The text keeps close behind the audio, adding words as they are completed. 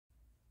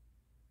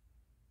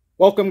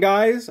Welcome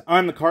guys,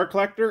 I'm the Card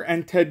Collector,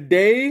 and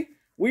today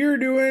we are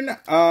doing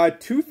a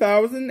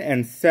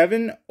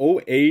 2007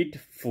 08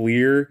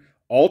 Fleer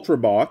Ultra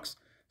box.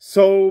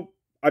 So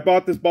I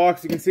bought this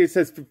box, you can see it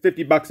says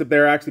 50 bucks up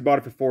there, I actually bought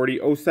it for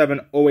 40.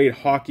 07 08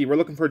 hockey. We're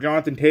looking for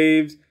Jonathan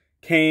Toews,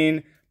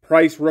 Kane,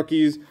 Price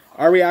rookies.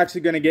 Are we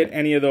actually going to get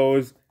any of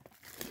those?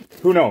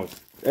 Who knows?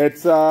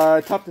 It's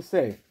tough to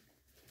say.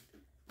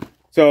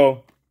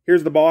 So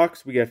here's the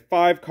box. We get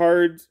 5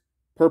 cards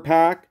per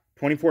pack.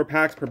 24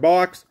 packs per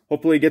box.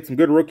 Hopefully get some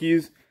good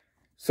rookies.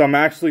 Some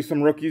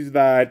rookies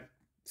that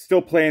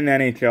still play in the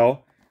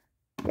NHL.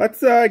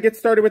 Let's get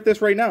started with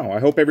this right now. I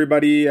hope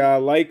everybody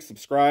likes,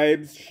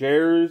 subscribes,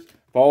 shares,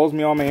 follows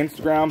me on my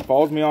Instagram,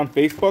 follows me on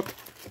Facebook.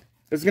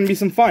 This is going to be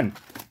some fun.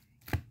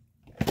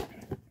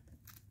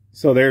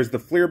 So there's the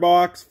Fleer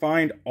box.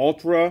 Find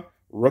Ultra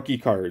rookie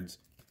cards.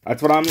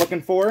 That's what I'm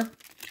looking for.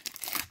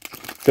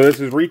 So this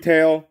is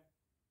retail.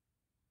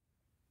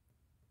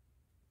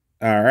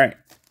 All right.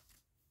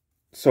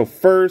 So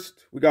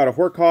first, we got a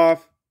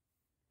Horkoff.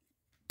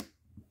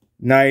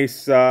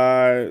 Nice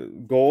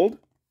gold.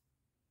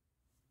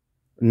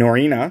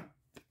 Norina.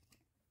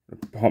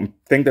 I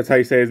think that's how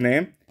you say his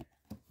name.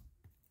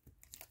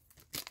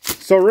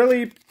 So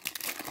really,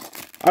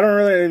 I don't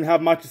really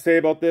have much to say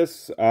about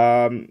this.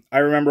 I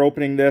remember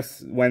opening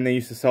this when they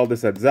used to sell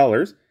this at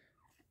Zeller's.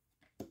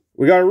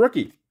 We got a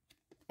rookie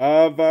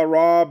of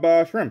Rob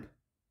Shrimp.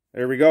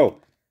 There we go.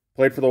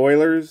 Played for the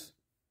Oilers.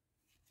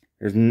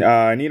 There's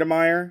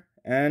Niedermeyer.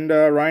 And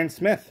Ryan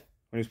Smith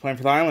when he was playing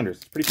for the Islanders.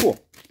 It's pretty cool.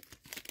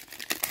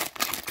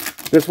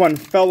 This one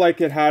felt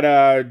like it had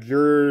a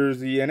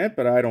jersey in it,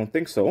 but I don't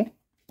think so.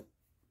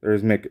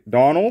 There's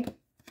McDonald.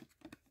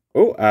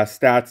 Oh,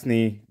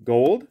 Stastny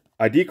Gold.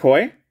 A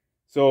decoy.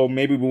 So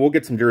maybe we will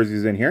get some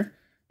jerseys in here.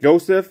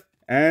 Joseph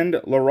and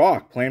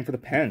Larocque playing for the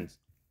Pens.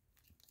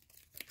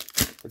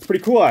 It's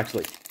pretty cool,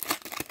 actually.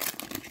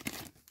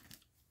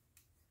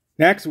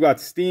 Next, we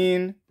got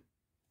Steen,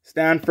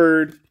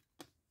 Stanford,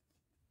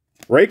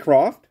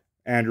 Raycroft,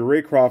 Andrew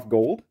Raycroft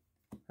Gold.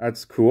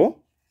 That's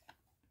cool.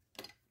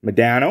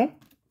 Medano.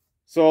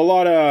 So a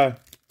lot of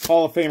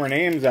Hall of Famer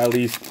names, at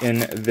least, in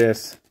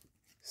this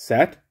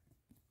set.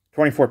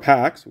 24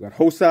 packs. We got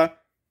Hossa,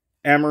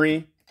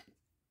 Emery,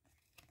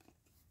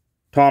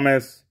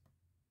 Thomas.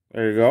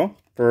 There you go.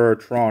 For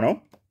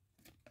Toronto.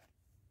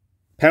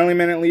 Penalty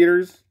minute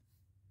leaders.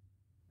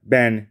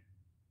 Ben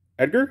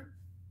Edgar.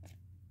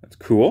 That's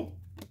cool.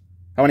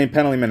 How many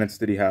penalty minutes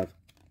did he have?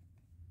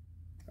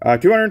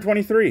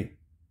 223.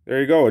 There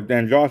you go.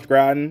 And Josh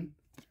Gratton,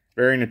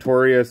 very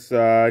notorious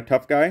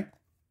tough guy.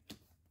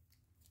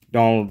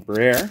 Donald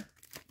Briere.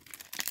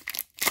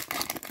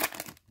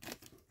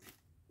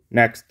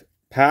 Next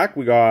pack,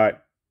 we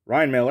got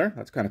Ryan Miller.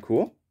 That's kind of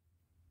cool.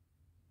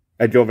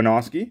 Ed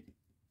Jovanovski.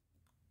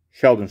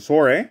 Sheldon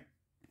Sore.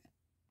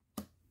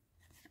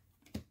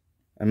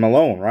 And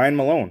Malone. Ryan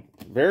Malone.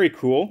 Very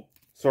cool.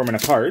 Assortment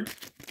of cards.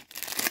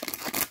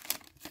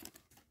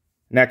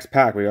 Next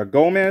pack, we got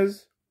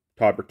Gomez.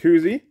 Todd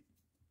Bertuzzi,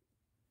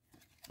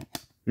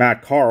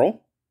 Matt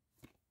Carl.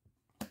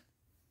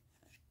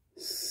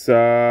 So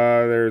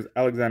there's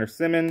Alexander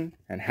Simon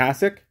and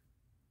Hasek.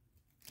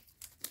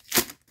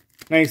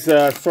 Nice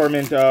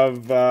assortment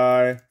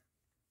of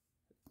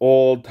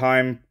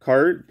old-time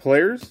card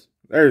players.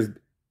 There's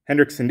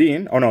Henrik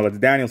Sundin. Oh no, that's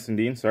Daniel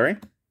Sundin, sorry.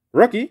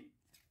 Rookie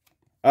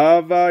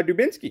of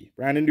Dubinsky,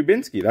 Brandon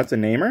Dubinsky. That's a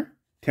namer.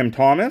 Tim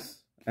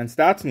Thomas and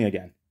Stastny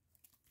again.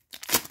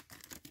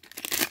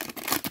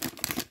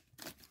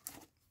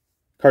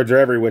 Cards are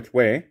every which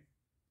way.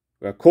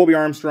 We got Colby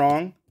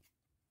Armstrong,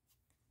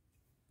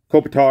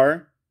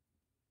 Kopitar,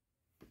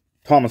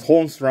 Thomas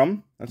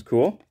Holmstrom. That's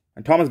cool.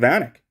 And Thomas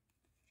Vanek.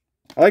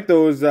 I like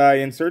those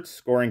inserts,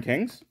 Scoring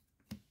Kings.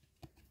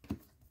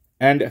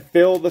 And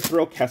Phil the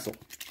Thrill Kessel.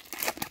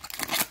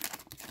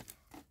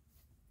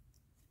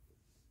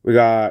 We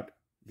got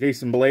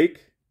Jason Blake.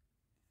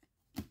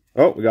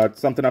 Oh, we got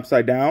something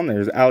upside down.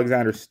 There's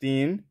Alexander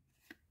Steen.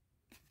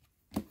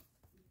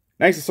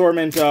 Nice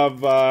assortment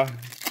of...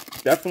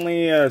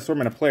 definitely an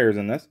assortment of players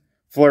in this.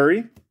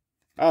 Fleury.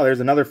 Oh,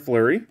 there's another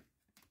Fleury.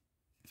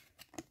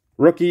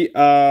 Rookie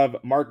of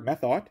Mark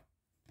Methot.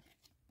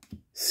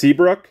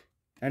 Seabrook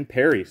and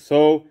Perry.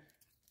 So,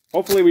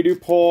 hopefully we do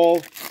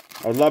pull.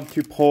 I would love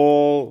to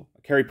pull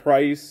Carey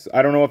Price.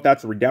 I don't know if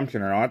that's a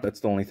redemption or not.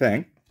 That's the only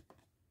thing.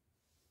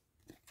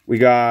 We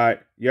got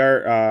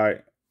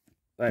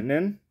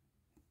Lettinen.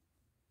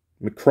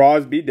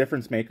 McCrosby,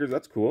 difference makers.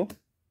 That's cool.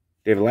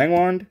 David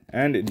Langwand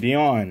and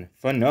Dion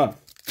Phaneuf.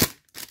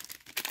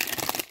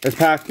 This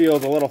pack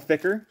feels a little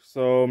thicker,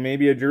 so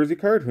maybe a jersey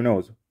card. Who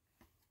knows?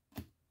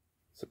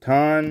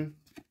 Satan.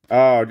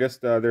 Oh,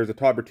 just there's a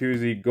Todd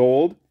Bertuzzi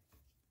Gold.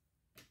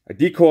 A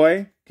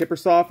decoy,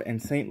 Kippersoff,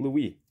 and St.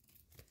 Louis.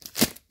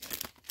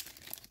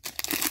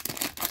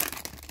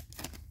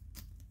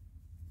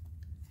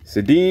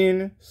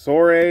 Sedin,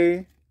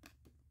 Sore,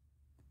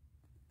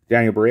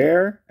 Daniel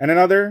Briere, and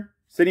another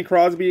Sidney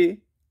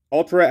Crosby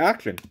Ultra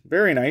Action.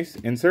 Very nice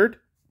insert.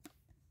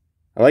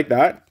 I like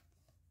that.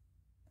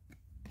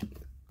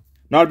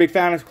 Not a big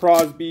fan of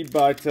Crosby,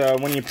 but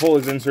when you pull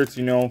his inserts,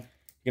 you know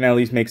you can at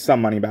least make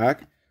some money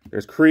back.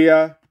 There's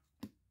Korea,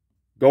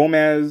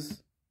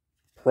 Gomez,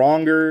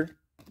 Pronger.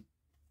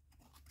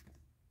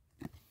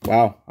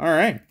 Wow,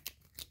 alright.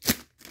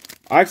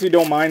 I actually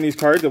don't mind these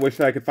cards. I wish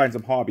I could find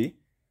some hobby.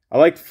 I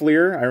liked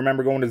Fleer. I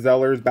remember going to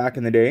Zeller's back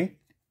in the day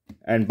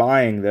and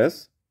buying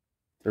this.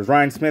 There's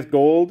Ryan Smith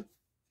Gold.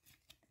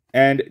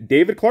 And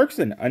David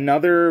Clarkson,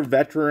 another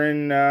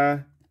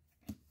veteran,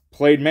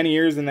 played many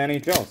years in the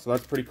NHL, so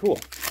that's pretty cool.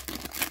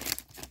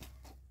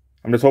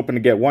 I'm just hoping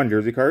to get one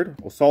jersey card.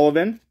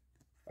 O'Sullivan.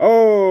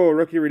 Oh,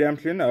 rookie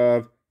redemption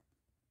of...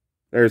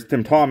 There's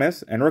Tim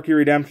Thomas. And rookie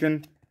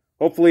redemption...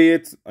 Hopefully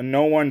it's a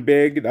no one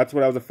big. That's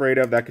what I was afraid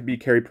of. That could be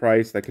Carey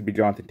Price. That could be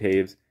Jonathan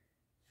Toews.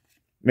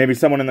 Maybe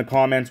someone in the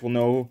comments will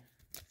know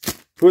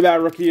who that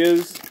rookie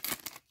is.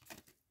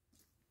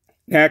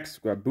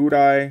 Next, we got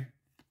Budai.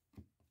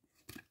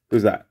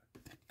 Who's that?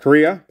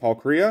 Korea. Paul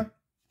Korea.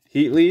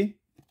 Heatley.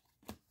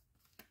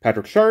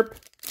 Patrick Sharp.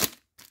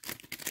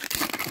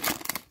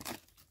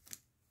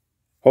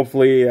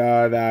 Hopefully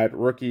that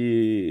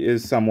rookie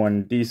is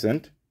someone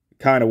decent.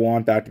 Kind of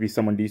want that to be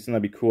someone decent.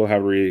 That'd be cool to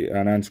have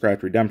an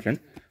unscratched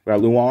redemption. We got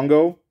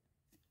Luongo,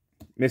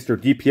 Mr.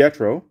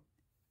 DiPietro,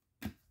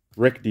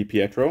 Rick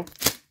DiPietro.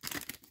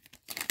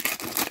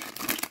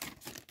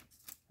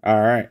 All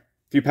right, a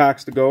few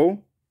packs to go.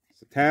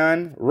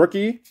 Satan,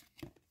 rookie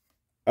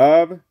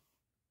of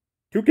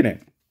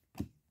Tukinen.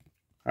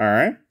 All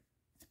right,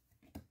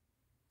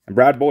 and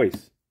Brad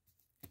Boyce.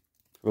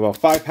 We have about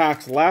 5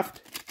 packs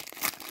left.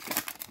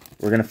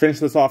 We're gonna finish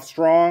this off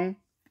strong.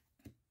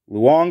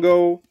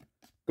 Luongo.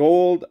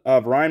 Gold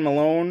of Ryan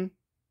Malone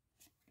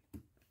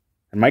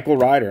and Michael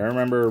Ryder. I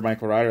remember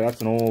Michael Ryder.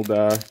 That's an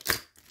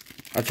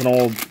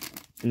old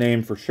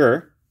name for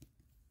sure.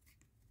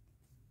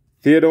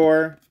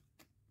 Theodore,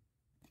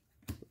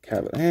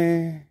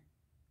 Kevin,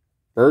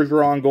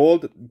 Bergeron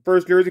Gold.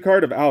 First jersey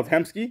card of Alex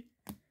Hemsky.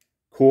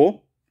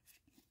 Cool.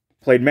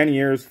 Played many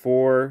years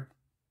for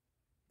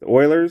the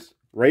Oilers.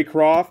 Ray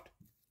Croft.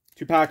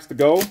 2 packs to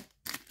go.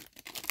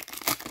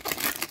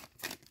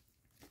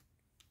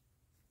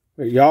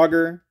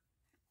 Yager,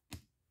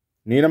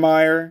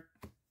 Niedermeyer,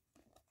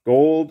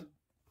 Gold,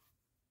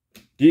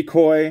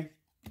 Decoy,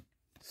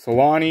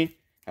 Solani,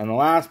 and the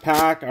last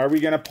pack, are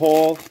we going to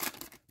pull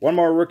one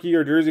more rookie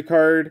or jersey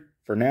card?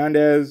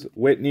 Fernandez,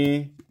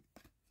 Whitney,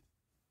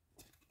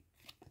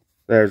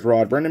 there's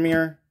Rod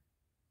Brindamere.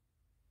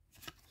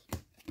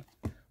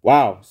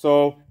 Wow,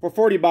 so for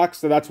 40 bucks,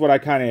 so that's what I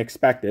kind of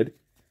expected.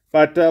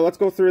 But let's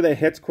go through the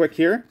hits quick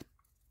here.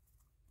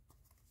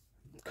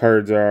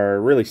 Cards are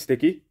really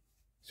sticky.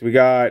 So we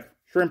got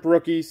Shrimp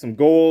rookie, some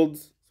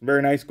golds, some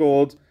very nice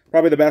golds.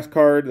 Probably the best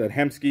card, that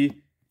Hemsky,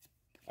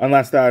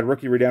 unless that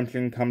rookie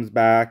redemption comes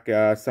back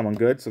someone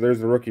good. So there's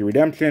the rookie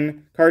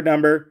redemption, card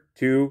number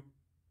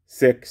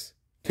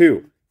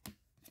 262.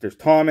 There's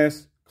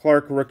Thomas,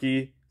 Clark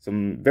rookie,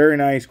 some very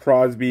nice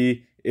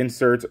Crosby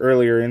inserts,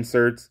 earlier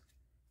inserts.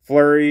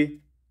 Fleury,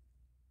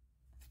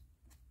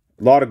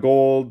 a lot of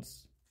golds.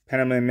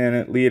 Penalty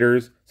minute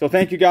leaders. So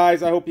thank you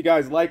guys. I hope you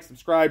guys like,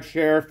 subscribe,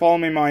 share. Follow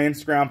me on my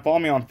Instagram. Follow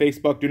me on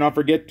Facebook. Do not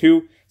forget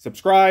to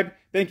subscribe.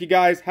 Thank you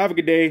guys. Have a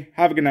good day.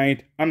 Have a good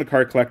night. I'm the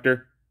Card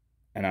Collector,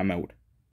 and I'm out.